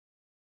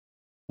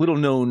 Little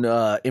known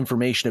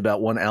information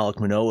about one Alek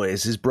Manoah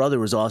is his brother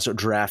was also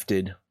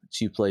drafted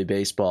to play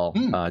baseball.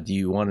 Do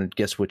you want to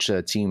guess which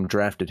team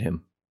drafted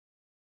him?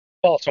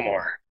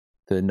 Baltimore.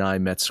 The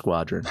 9 Mets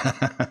squadron.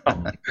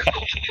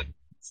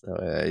 So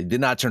it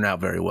did not turn out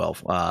very well.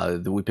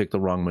 We picked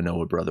the wrong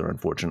Manoah brother,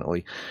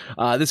 unfortunately.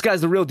 This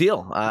guy's the real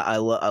deal. I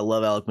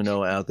love Alek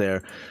Manoah out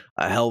there.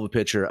 A hell of a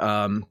pitcher.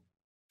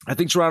 I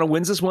think Toronto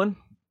wins this one.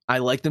 I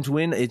like them to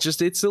win. It's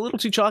a little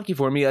too chalky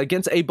for me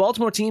against a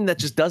Baltimore team that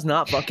just does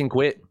not fucking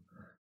quit.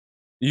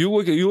 You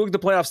look at the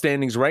playoff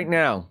standings right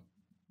now.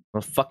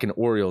 The fucking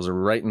Orioles are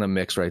right in the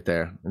mix right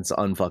there. It's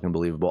unfucking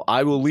believable.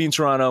 I will lean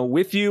Toronto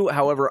with you.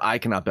 However, I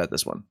cannot bet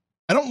this one.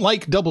 I don't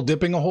like double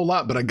dipping a whole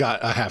lot, but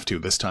I have to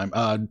this time.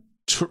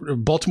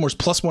 Baltimore's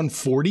plus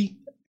 140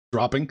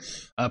 dropping.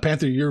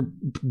 Panther, you're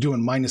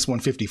doing minus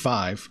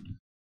 155.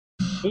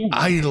 Ooh.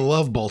 I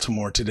love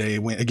Baltimore today.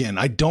 Again,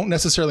 I don't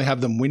necessarily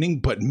have them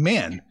winning, but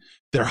man,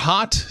 they're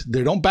hot.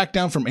 They don't back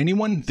down from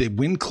anyone. They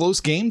win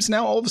close games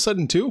now all of a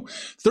sudden too.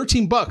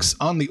 $13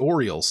 on the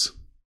Orioles.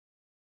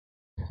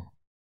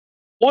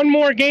 One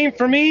more game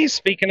for me.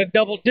 Speaking of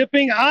double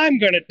dipping, I'm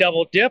going to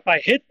double dip. I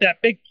hit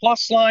that big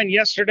plus line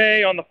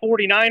yesterday on the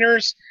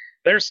 49ers.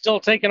 They're still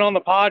taking on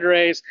the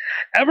Padres.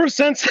 Ever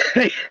since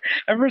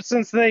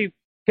they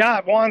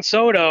got Juan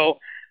Soto,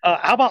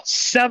 how about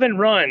 7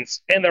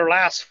 runs in their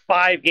last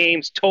 5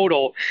 games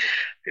total?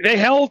 They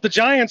held the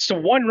Giants to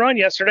 1 run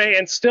yesterday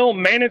and still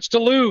managed to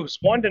lose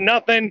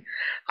 1-0.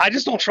 I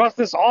just don't trust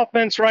this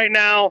offense right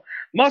now.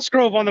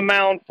 Musgrove on the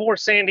mound for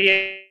San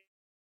Diego.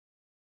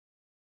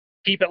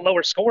 Keep it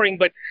lower scoring,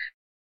 but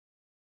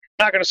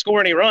not going to score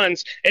any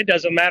runs. It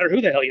doesn't matter who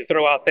the hell you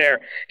throw out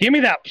there. Give me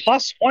that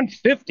plus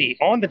 150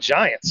 on the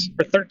Giants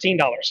for $13.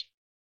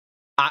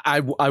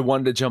 I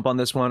wanted to jump on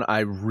this one. I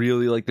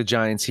really like the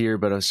Giants here,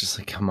 but I was just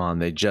like, come on,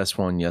 they just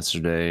won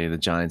yesterday. The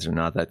Giants are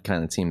not that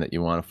kind of team that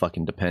you want to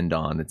fucking depend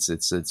on. It's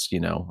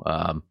now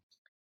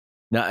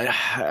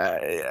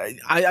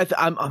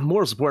I'm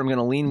moral support. I'm going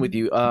to lean with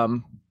you.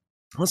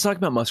 Let's talk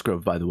about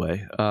Musgrove, by the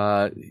way.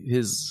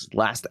 His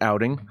last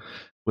outing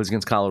was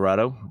against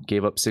Colorado,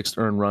 gave up 6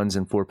 earned runs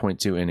in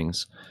 4.2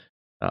 innings.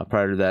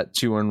 Prior to that,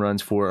 2 earned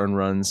runs, 4 earned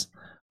runs,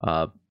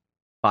 5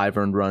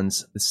 earned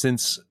runs.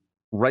 Since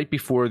right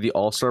before the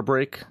All-Star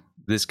break,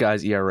 this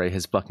guy's ERA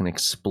has fucking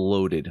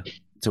exploded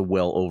to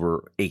well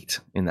over 8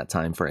 in that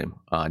time frame.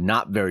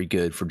 Not very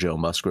good for Joe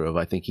Musgrove.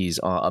 I think he's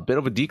a bit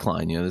of a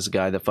decline. This is a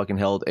guy that fucking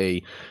held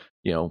a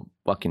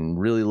fucking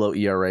really low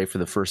ERA for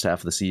the first half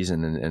of the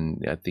season,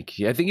 and I think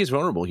he's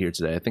vulnerable here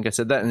today. I think I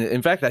said that, and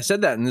in fact, I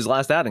said that in his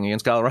last outing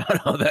against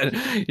Colorado that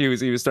he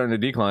was starting to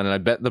decline,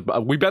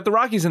 and we bet the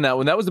Rockies in that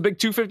one. That was the big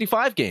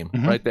 255 game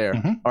right there,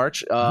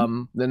 Arch.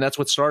 Then that's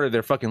what started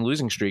their fucking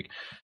losing streak.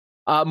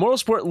 Moral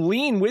support,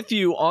 lean with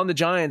you on the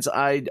Giants.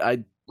 I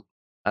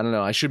don't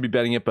know. I should be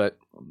betting it, but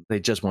they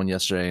just won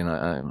yesterday, and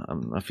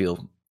I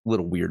feel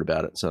little weird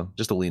about it. So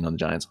just a lean on the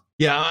Giants.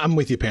 Yeah, I'm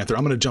with you, Panther.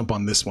 I'm going to jump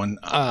on this one.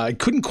 I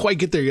couldn't quite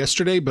get there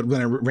yesterday, but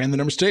when I ran the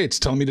numbers today, it's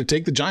telling me to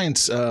take the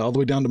Giants all the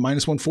way down to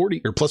minus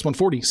 140 or plus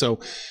 140. So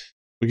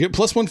we get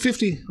plus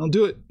 150. I'll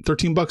do it.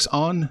 $13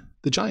 on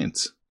the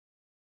Giants.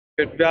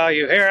 Good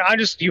value here.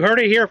 You heard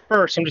it here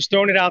first. I'm just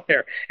throwing it out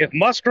there. If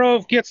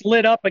Musgrove gets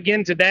lit up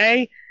again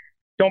today,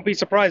 don't be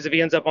surprised if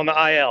he ends up on the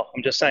IL.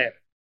 I'm just saying.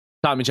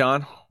 Tommy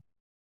John.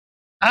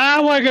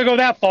 I wasn't gonna go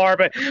that far,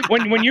 but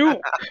when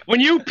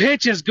you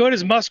pitch as good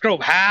as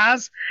Musgrove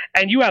has,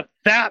 and you have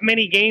that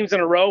many games in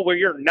a row where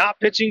you're not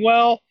pitching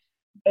well,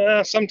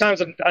 sometimes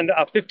a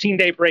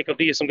 15-day break will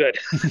do you some good.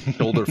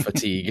 Shoulder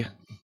fatigue.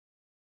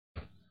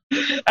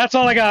 That's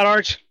all I got,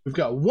 Arch. We've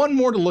got one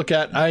more to look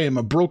at. I am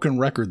a broken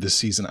record this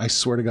season. I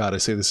swear to God, I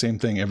say the same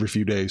thing every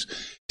few days.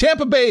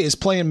 Tampa Bay is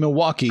playing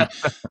Milwaukee.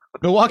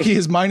 Milwaukee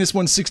is minus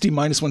 160,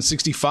 minus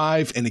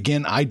 165. And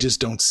again, I just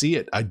don't see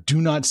it. I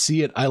do not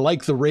see it. I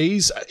like the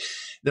Rays.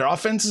 Their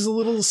offense is a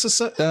little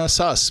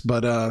sus,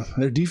 but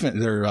their defense,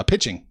 their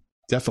pitching,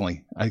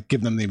 definitely. I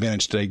give them the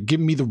advantage today. Give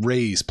me the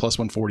Rays plus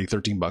 140,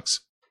 $13.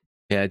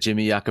 Yeah,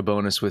 Jimmy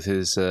Yacobonis with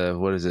his,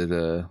 what is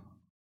it?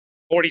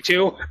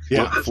 42.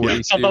 Yeah,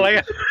 42 something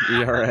like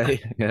ERA.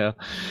 Yeah,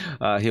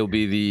 he'll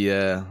be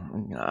the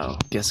I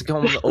guess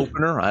call him the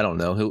opener. I don't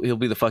know. He'll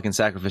be the fucking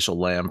sacrificial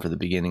lamb for the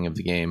beginning of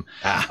the game.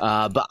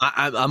 But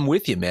I'm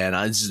with you, man.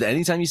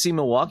 Anytime you see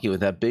Milwaukee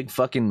with that big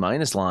fucking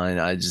minus line,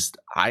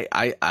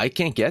 I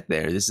can't get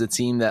there. This is a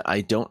team that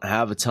I don't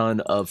have a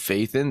ton of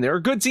faith in. They're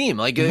a good team.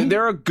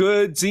 They're a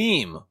good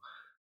team.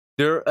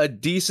 They're a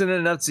decent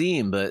enough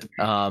team, but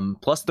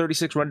plus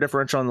 36 run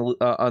differential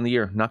on the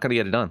year. Not going to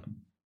get it done.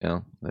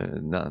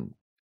 Not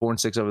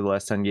 4-6 over the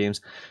last 10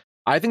 games.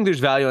 I think there's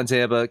value on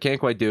Tampa. Can't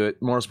quite do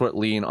it. Moral sport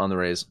lean on the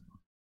Rays.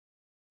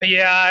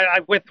 Yeah,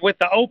 with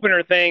the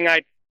opener thing,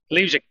 I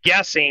leaves you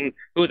guessing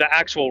who the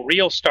actual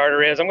real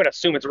starter is. I'm going to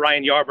assume it's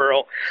Ryan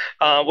Yarbrough,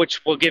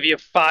 which will give you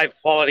 5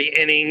 quality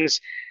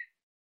innings.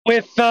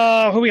 With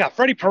who we got?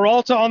 Freddie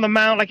Peralta on the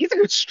mound. He's a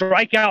good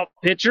strikeout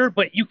pitcher,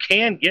 but you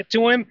can get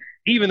to him.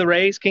 Even the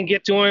Rays can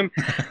get to him.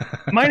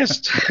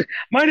 minus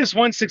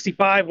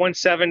 165,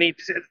 170.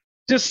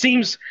 Just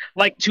seems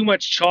like too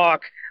much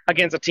chalk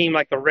against a team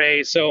like the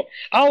Rays. So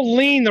I'll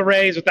lean the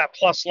Rays with that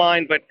plus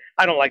line, but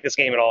I don't like this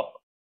game at all.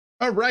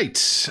 All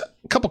right.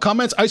 A couple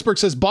comments. Iceberg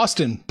says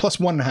Boston plus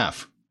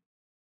 1.5.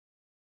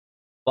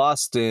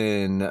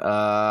 Boston.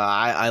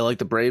 I like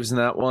the Braves in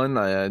that one.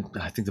 I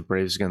think the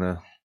Braves are going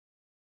to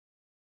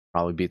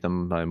probably beat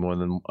them by more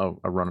than a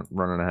run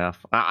and a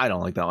half. I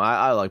don't like that one.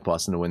 I like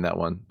Boston to win that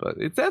one, but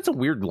that's a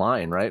weird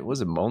line, right?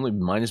 Was it only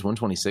minus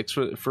 126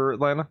 for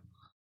Atlanta?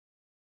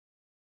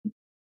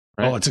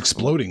 Right? Oh, it's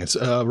exploding. It's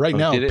right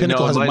now.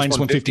 Pinnacle has a minus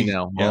 150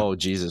 now. Yeah. Oh,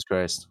 Jesus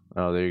Christ.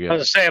 Oh, there you go. I was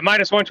going to say, at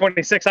minus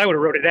 126, I would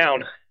have wrote it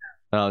down.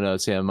 Oh, no,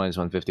 it's minus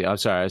 150. I'm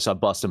sorry. I saw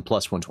Boston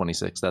plus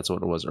 126. That's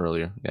what it was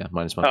earlier. Yeah,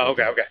 minus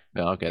 150. Oh, okay.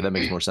 Yeah, okay. That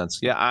makes more sense.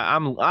 Yeah,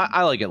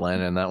 I like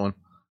Atlanta in that one.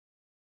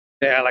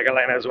 Yeah, I like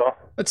Atlanta as well.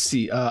 Let's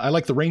see. I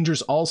like the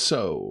Rangers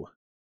also.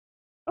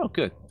 Oh,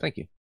 good. Thank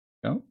you.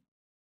 No.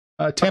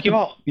 Thank you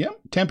all. Yeah,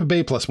 Tampa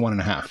Bay plus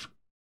 1.5.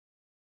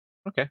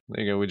 Okay,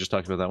 there you go. We just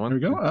talked about that one.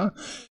 There we go.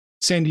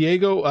 San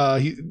Diego,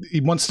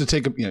 he wants to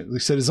take he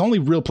said his only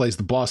real play is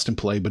the Boston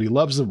play, but he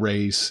loves the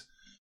Rays.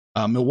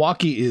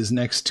 Milwaukee is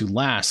next to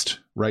last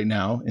right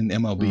now in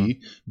MLB.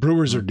 Mm-hmm.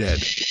 Brewers are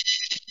dead.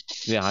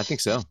 Yeah, I think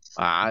so.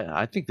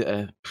 I think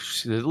that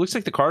it looks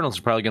like the Cardinals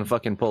are probably going to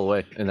fucking pull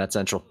away in that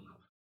Central.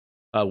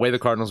 Way the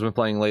Cardinals have been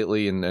playing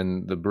lately,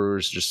 and the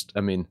Brewers just,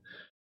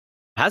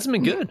 hasn't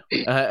been good.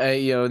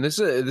 And this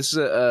is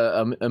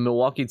a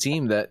Milwaukee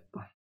team that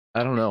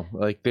I don't know,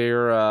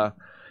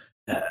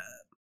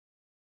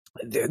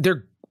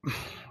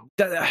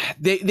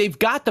 they've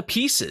got the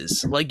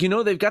pieces,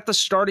 they've got the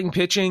starting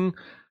pitching,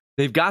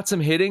 they've got some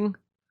hitting,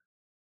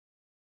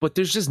 but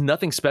there's just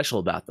nothing special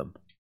about them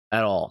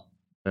at all.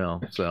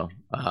 So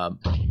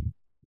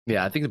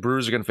yeah, I think the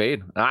Brewers are going to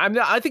fade.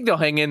 I think they'll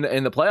hang in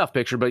the playoff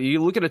picture, but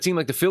you look at a team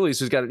like the Phillies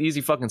who's got an easy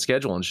fucking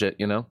schedule and shit,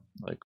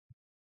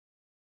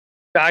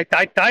 I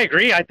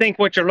agree. I think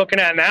what you're looking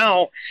at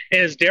now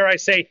is, dare I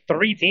say,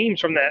 3 teams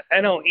from the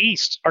NL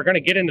East are going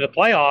to get into the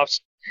playoffs,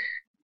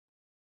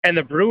 and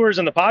the Brewers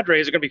and the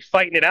Padres are going to be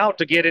fighting it out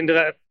to get into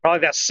that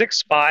 6th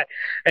spot,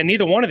 and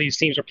neither one of these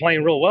teams are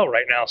playing real well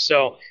right now.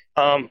 So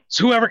it's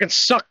whoever can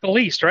suck the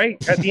least, right,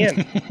 at the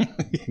end.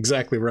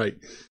 Exactly right.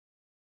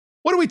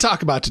 What do we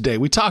talk about today?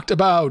 We talked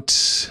about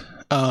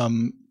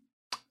QBR,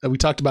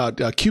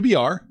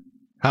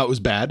 how it was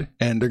bad,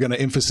 and they're going to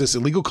emphasize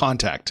illegal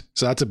contact.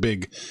 So that's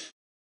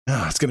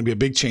it's going to be a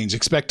big change.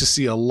 Expect to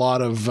see a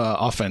lot of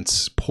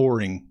offense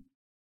pouring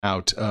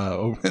out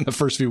in the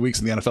first few weeks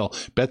in the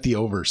NFL. Bet the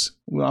overs.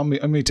 Well, I'm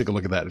going to take a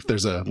look at that if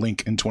there's a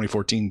link in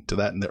 2014 to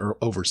that in the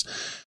overs.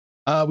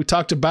 We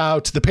talked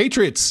about the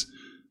Patriots.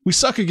 We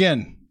suck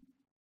again.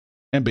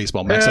 And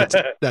baseball, Max.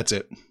 That's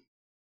it.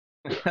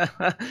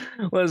 Let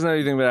us know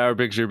anything about our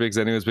picks, your picks,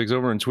 anyways, picks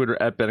over on Twitter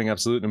at Betting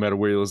Absolute. No matter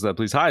where you listen to that,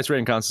 please highest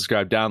rate and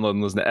subscribe, download,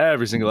 and listen to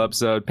every single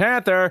episode.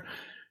 Panther,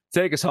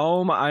 take us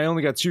home. I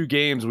only got 2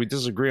 games. We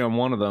disagree on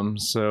one of them,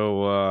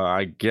 so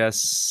I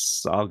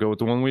guess I'll go with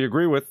the one we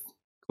agree with.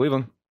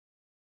 Cleveland.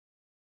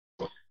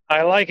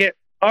 I like it.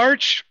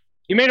 Arch,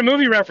 you made a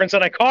movie reference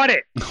and I caught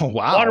it. Oh,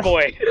 wow.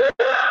 Waterboy. There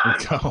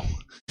we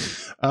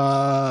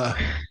go.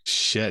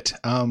 Shit.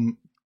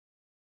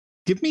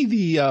 Give me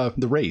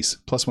the Rays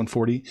plus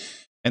 140.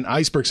 And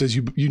Iceberg says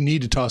you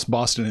need to toss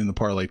Boston in the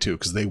parlay too,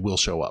 because they will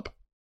show up.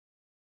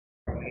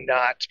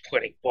 Not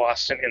putting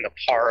Boston in the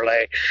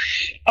parlay.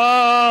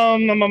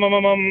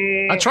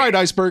 I tried,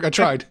 Iceberg. I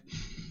tried.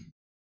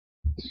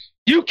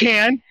 You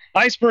can.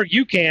 Iceberg,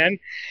 you can.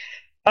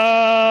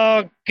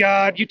 Oh,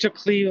 God. You took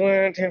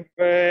Cleveland.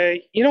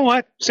 You know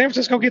what? San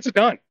Francisco gets it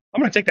done.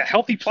 I'm going to take the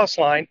healthy plus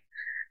line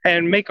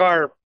and make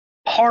our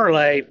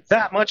parlay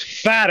that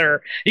much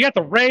fatter. You got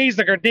the Rays,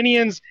 the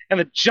Gardenians, and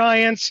the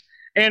Giants.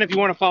 And if you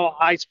want to follow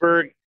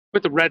Iceberg,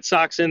 put the Red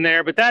Sox in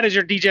there. But that is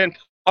your DGen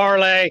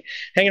parlay,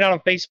 hanging out on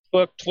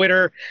Facebook,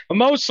 Twitter. But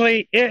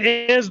mostly, it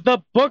is the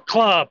book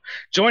club.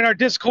 Join our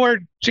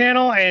Discord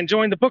channel and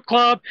join the book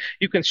club.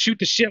 You can shoot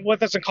the shit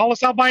with us and call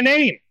us out by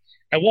name.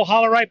 And we'll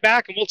holler right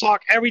back, and we'll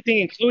talk everything,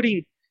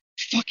 including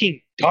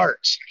fucking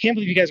darts. I can't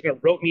believe you guys are going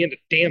to rope me into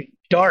damn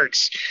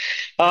darts.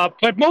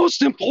 But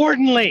most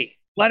importantly,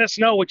 let us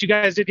know what you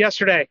guys did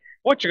yesterday,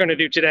 what you're going to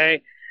do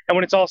today. And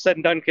when it's all said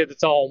and done, kids,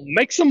 it's all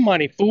make some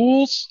money,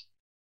 fools.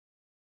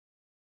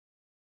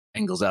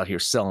 Bengals out here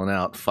selling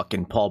out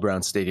fucking Paul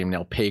Brown Stadium,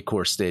 now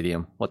Paycor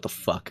Stadium. What the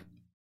fuck?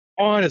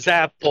 What is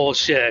that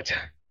bullshit?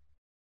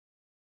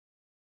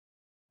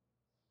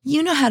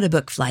 You know how to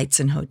book flights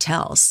and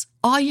hotels.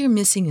 All you're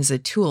missing is a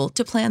tool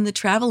to plan the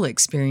travel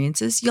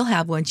experiences you'll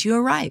have once you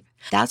arrive.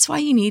 That's why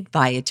you need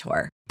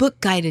Viator.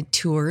 Book guided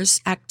tours,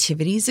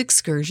 activities,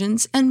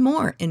 excursions, and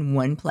more in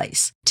one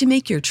place to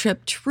make your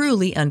trip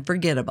truly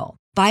unforgettable.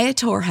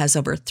 Viator has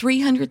over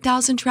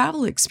 300,000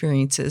 travel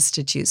experiences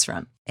to choose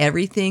from.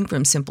 Everything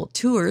from simple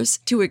tours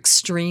to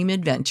extreme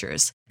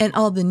adventures and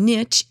all the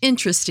niche,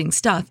 interesting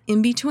stuff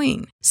in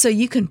between. So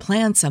you can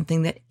plan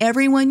something that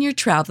everyone you're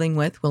traveling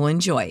with will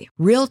enjoy.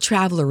 Real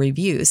traveler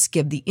reviews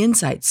give the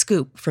inside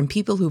scoop from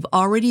people who've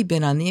already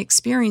been on the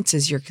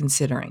experiences you're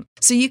considering.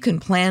 So you can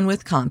plan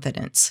with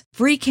confidence.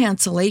 Free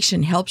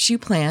cancellation helps you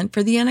plan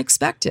for the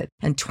unexpected.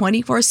 And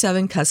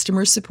 24/7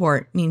 customer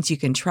support means you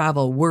can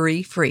travel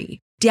worry-free.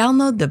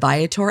 Download the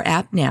Viator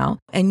app now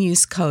and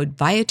use code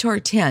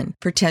Viator10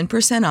 for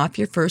 10% off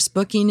your first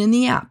booking in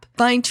the app.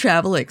 Find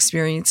travel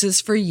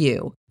experiences for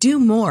you. Do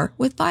more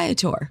with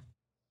Viator.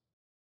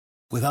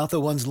 Without the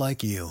ones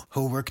like you,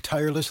 who work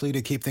tirelessly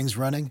to keep things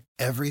running,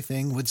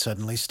 everything would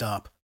suddenly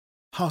stop.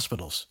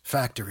 Hospitals,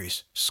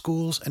 factories,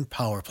 schools, and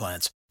power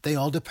plants, they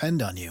all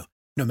depend on you.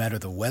 No matter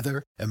the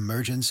weather,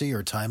 emergency,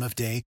 or time of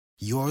day,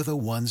 you're the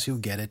ones who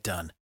get it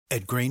done.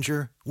 At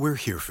Grainger, we're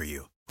here for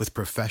you. With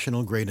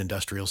professional-grade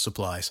industrial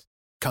supplies,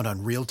 count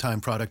on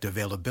real-time product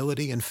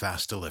availability and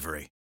fast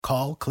delivery.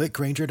 Call, click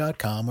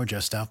Grainger.com, or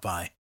just stop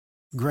by.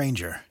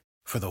 Grainger,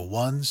 for the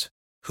ones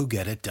who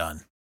get it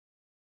done.